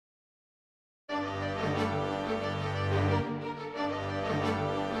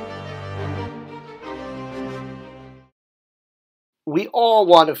we all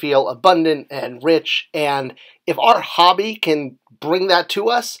want to feel abundant and rich, and if our hobby can bring that to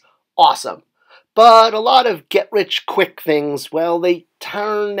us, awesome. But a lot of get-rich-quick things, well, they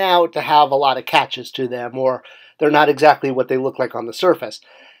turn out to have a lot of catches to them, or they're not exactly what they look like on the surface.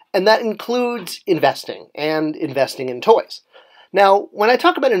 And that includes investing, and investing in toys. Now, when I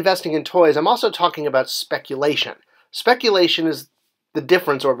talk about investing in toys, I'm also talking about speculation. Speculation is the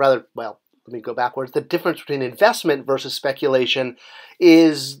difference, or rather, well, let me go backwards. The difference between investment versus speculation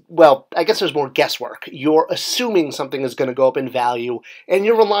is, well, I guess there's more guesswork. You're assuming something is going to go up in value, and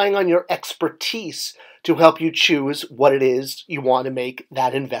you're relying on your expertise to help you choose what it is you want to make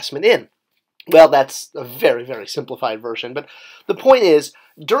that investment in. Well, that's a very, very simplified version, but the point is,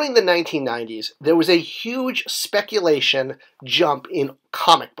 during the 1990s, there was a huge speculation jump in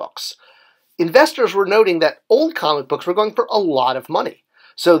comic books. Investors were noting that old comic books were going for a lot of money.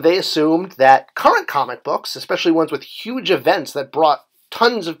 So they assumed that current comic books, especially ones with huge events that brought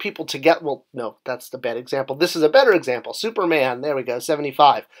tons of people together, well, no, that's the bad example. This is a better example. Superman, there we go,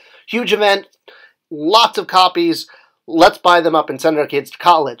 75. Huge event, lots of copies, let's buy them up and send our kids to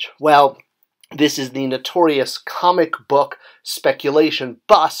college. Well, this is the notorious comic book speculation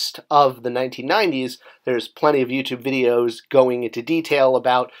bust of the 1990s. There's plenty of YouTube videos going into detail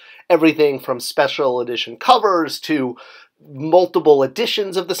about everything from special edition covers to multiple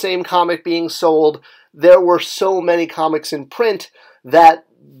editions of the same comic being sold. There were so many comics in print that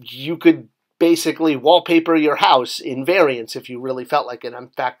you could basically wallpaper your house in variants if you really felt like it. In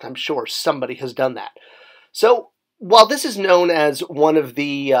fact, I'm sure somebody has done that. So while this is known as one of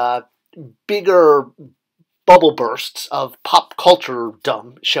the bigger bubble bursts of pop culture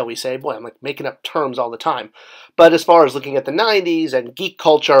dumb, shall we say. Boy, I'm like making up terms all the time. But as far as looking at the 90s and geek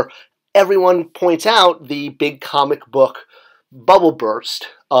culture, everyone points out the big comic book bubble burst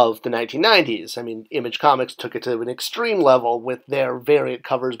of the 1990s. I mean, Image Comics took it to an extreme level with their variant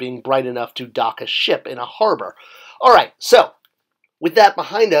covers being bright enough to dock a ship in a harbor. All right, so with that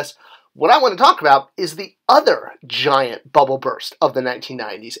behind us, what I want to talk about is the other giant bubble burst of the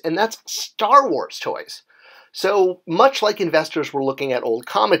 1990s, and that's Star Wars toys. So much like investors were looking at old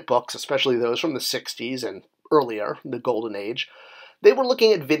comic books, especially those from the 60s and earlier, the Golden Age, they were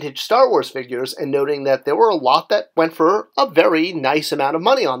looking at vintage Star Wars figures and noting that there were a lot that went for a very nice amount of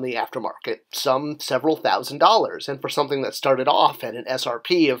money on the aftermarket, some several $1,000s. And for something that started off at an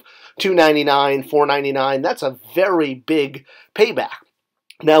SRP of $299, $499, that's a very big payback.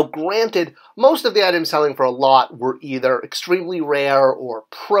 Now, granted, most of the items selling for a lot were either extremely rare or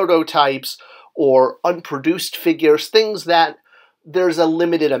prototypes or unproduced figures, things that there's a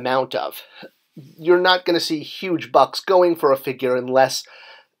limited amount of. You're not going to see huge bucks going for a figure unless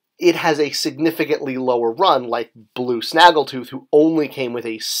it has a significantly lower run, like Blue Snaggletooth, who only came with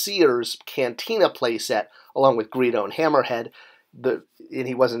a Sears Cantina playset, along with Greedo and Hammerhead, and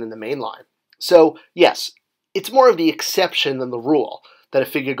he wasn't in the main line. So, yes, it's more of the exception than the rule that a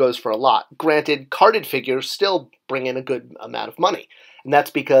figure goes for a lot. Granted, carded figures still bring in a good amount of money. And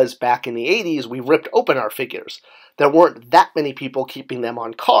that's because back in the 80s, we ripped open our figures. There weren't that many people keeping them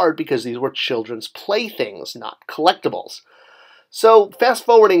on card because these were children's playthings, not collectibles. So, fast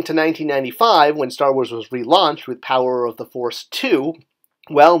forwarding to 1995, when Star Wars was relaunched with Power of the Force 2,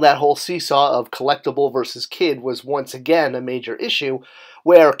 well, that whole seesaw of collectible versus kid was once again a major issue,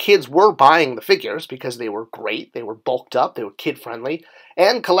 where kids were buying the figures because they were great, they were bulked up, they were kid-friendly,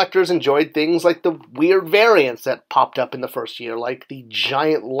 and collectors enjoyed things like the weird variants that popped up in the first year, like the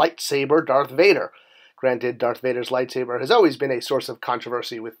giant lightsaber Darth Vader. Granted, Darth Vader's lightsaber has always been a source of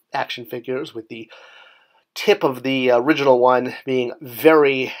controversy with action figures, with the tip of the original one being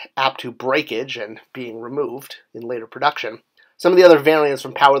very apt to breakage and being removed in later production. Some of the other variants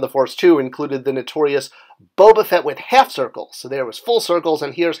from Power of the Force 2 included the notorious Boba Fett with half circles. So there was full circles,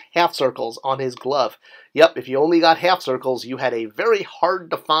 and here's half circles on his glove. Yep, if you only got half circles, you had a very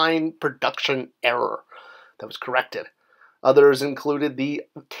hard-to-find production error that was corrected. Others included the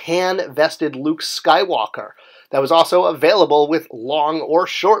tan-vested Luke Skywalker that was also available with long or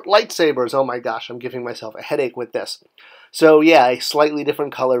short lightsabers. Oh my gosh, I'm giving myself a headache with this. So yeah, a slightly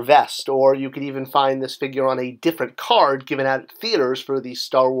different color vest, or you could even find this figure on a different card given out at theaters for the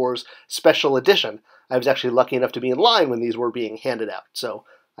Star Wars Special Edition. I was actually lucky enough to be in line when these were being handed out, so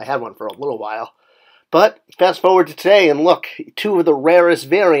I had one for a little while. But fast forward to today, and look, two of the rarest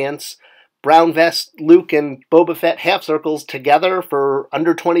variants, brown vest Luke and Boba Fett half circles together for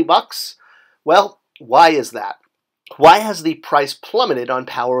under 20 bucks. Well, why is that? Why has the price plummeted on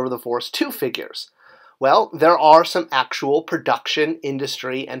Power of the Force 2 figures? Well, there are some actual production,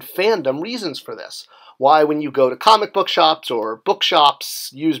 industry, and fandom reasons for this. Why, when you go to comic book shops or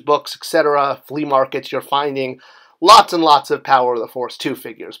bookshops, used books, etc., flea markets, you're finding Lots and lots of Power of the Force 2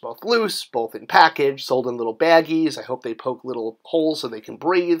 figures, both loose, both in package, sold in little baggies. I hope they poke little holes so they can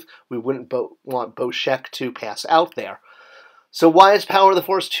breathe. We wouldn't want Bo Sheck to pass out there. So why is Power of the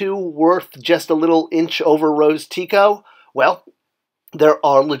Force 2 worth just a little inch over Rose Tico? Well, there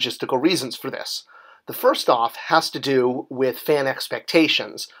are logistical reasons for this. The first off has to do with fan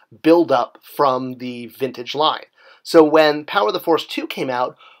expectations build up from the vintage line. So when Power of the Force 2 came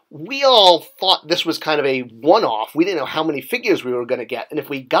out, we all thought this was kind of a one-off. We didn't know how many figures we were going to get. And if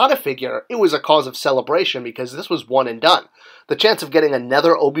we got a figure, it was a cause of celebration because this was one and done. The chance of getting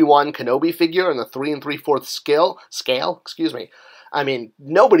another Obi-Wan Kenobi figure in the 3 3/4 scale, I mean,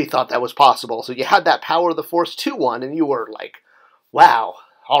 nobody thought that was possible. So you had that Power of the Force 2 one, and you were like, wow,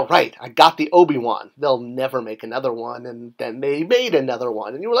 all right, I got the Obi-Wan. They'll never make another one. And then they made another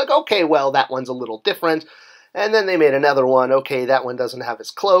one. And you were like, okay, well, that one's a little different. And then they made another one. Okay, that one doesn't have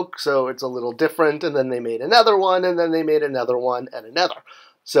his cloak, so it's a little different. And then they made another one, and then they made another one, and another.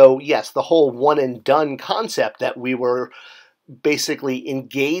 So yes, the whole one-and-done concept that we were basically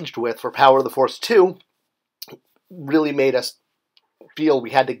engaged with for Power of the Force 2 really made us feel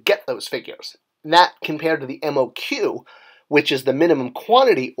we had to get those figures. And that compared to the MOQ, which is the minimum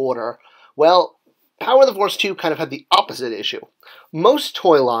quantity order, well, Power of the Force 2 kind of had the opposite issue. Most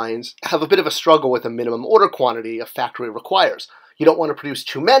toy lines have a bit of a struggle with the minimum order quantity a factory requires. You don't want to produce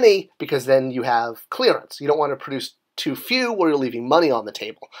too many because then you have clearance. You don't want to produce too few or you're leaving money on the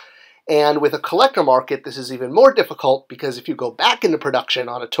table. And with a collector market, this is even more difficult because if you go back into production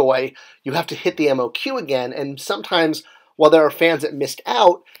on a toy, you have to hit the MOQ again, and sometimes while there are fans that missed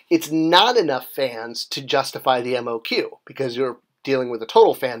out, it's not enough fans to justify the MOQ because you're dealing with a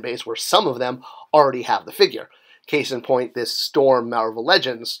total fan base where some of them already have the figure. Case in point, this Storm Marvel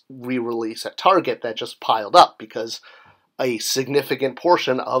Legends re-release at Target that just piled up because a significant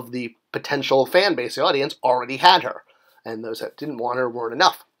portion of the potential fan base, the audience, already had her. And those that didn't want her weren't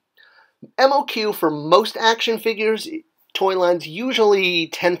enough. MOQ for most action figures, toy lines, usually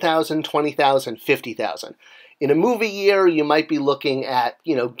 10,000, 20,000, 50,000. In a movie year, you might be looking at,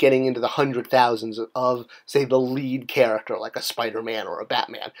 getting into the 100,000s of, say, the lead character, like a Spider-Man or a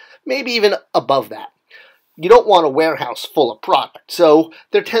Batman. Maybe even above that. You don't want a warehouse full of product, so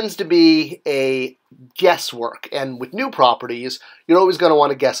there tends to be a guesswork. And with new properties, you're always going to want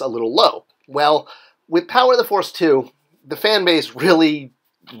to guess a little low. Well, with Power of the Force 2, the fan base really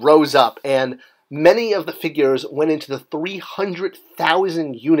rose up, and many of the figures went into the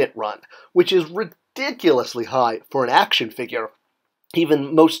 300,000 unit run, which is ridiculously high for an action figure.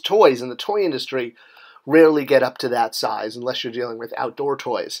 Even most toys in the toy industry rarely get up to that size unless you're dealing with outdoor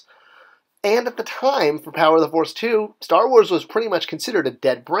toys. And at the time, for Power of the Force 2, Star Wars was pretty much considered a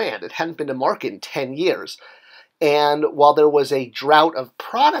dead brand. It hadn't been to market in 10 years. And while there was a drought of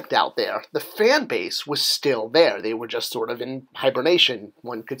product out there, the fan base was still there. They were just sort of in hibernation,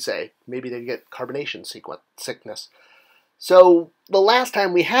 one could say. Maybe they get carbonation sickness. So the last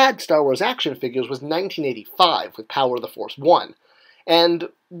time we had Star Wars action figures was 1985 with Power of the Force 1. And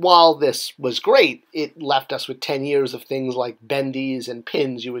while this was great, it left us with 10 years of things like bendies and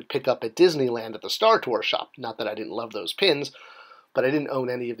pins you would pick up at Disneyland at the Star Tour shop. Not that I didn't love those pins, but I didn't own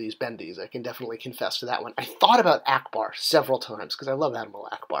any of these bendies. I can definitely confess to that one. I thought about Akbar several times because I love Admiral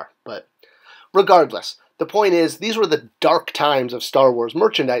Akbar. But regardless, the point is these were the dark times of Star Wars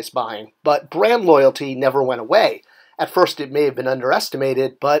merchandise buying, but brand loyalty never went away. At first it may have been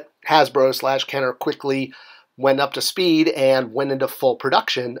underestimated, but Hasbro/Kenner quickly went up to speed and went into full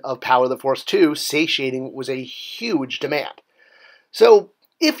production of Power of the Force 2, satiating what was a huge demand. So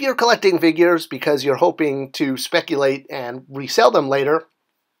if you're collecting figures because you're hoping to speculate and resell them later,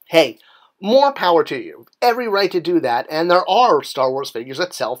 hey, more power to you. Every right to do that, and there are Star Wars figures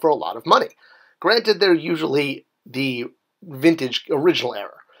that sell for a lot of money. Granted, they're usually the vintage original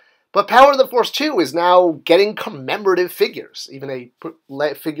era. But Power of the Force 2 is now getting commemorative figures. Even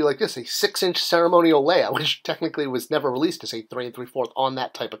a figure like this, a 6-inch ceremonial Leia, which technically was never released as a 3 3/4 on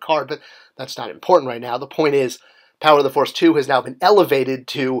that type of card, but that's not important right now. The point is, Power of the Force 2 has now been elevated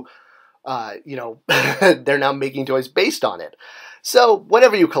to, they're now making toys based on it. So,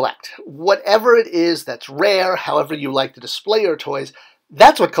 whatever you collect, whatever it is that's rare, however you like to display your toys,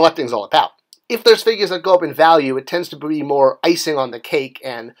 that's what collecting's all about. If there's figures that go up in value, it tends to be more icing on the cake,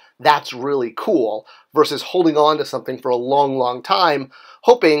 and that's really cool, versus holding on to something for a long, long time,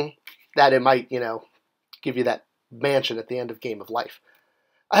 hoping that it might, give you that mansion at the end of Game of Life.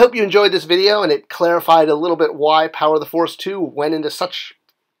 I hope you enjoyed this video, and it clarified a little bit why Power of the Force 2 went into such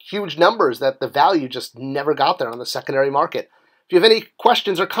huge numbers that the value just never got there on the secondary market. If you have any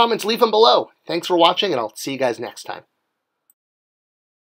questions or comments, leave them below. Thanks for watching, and I'll see you guys next time.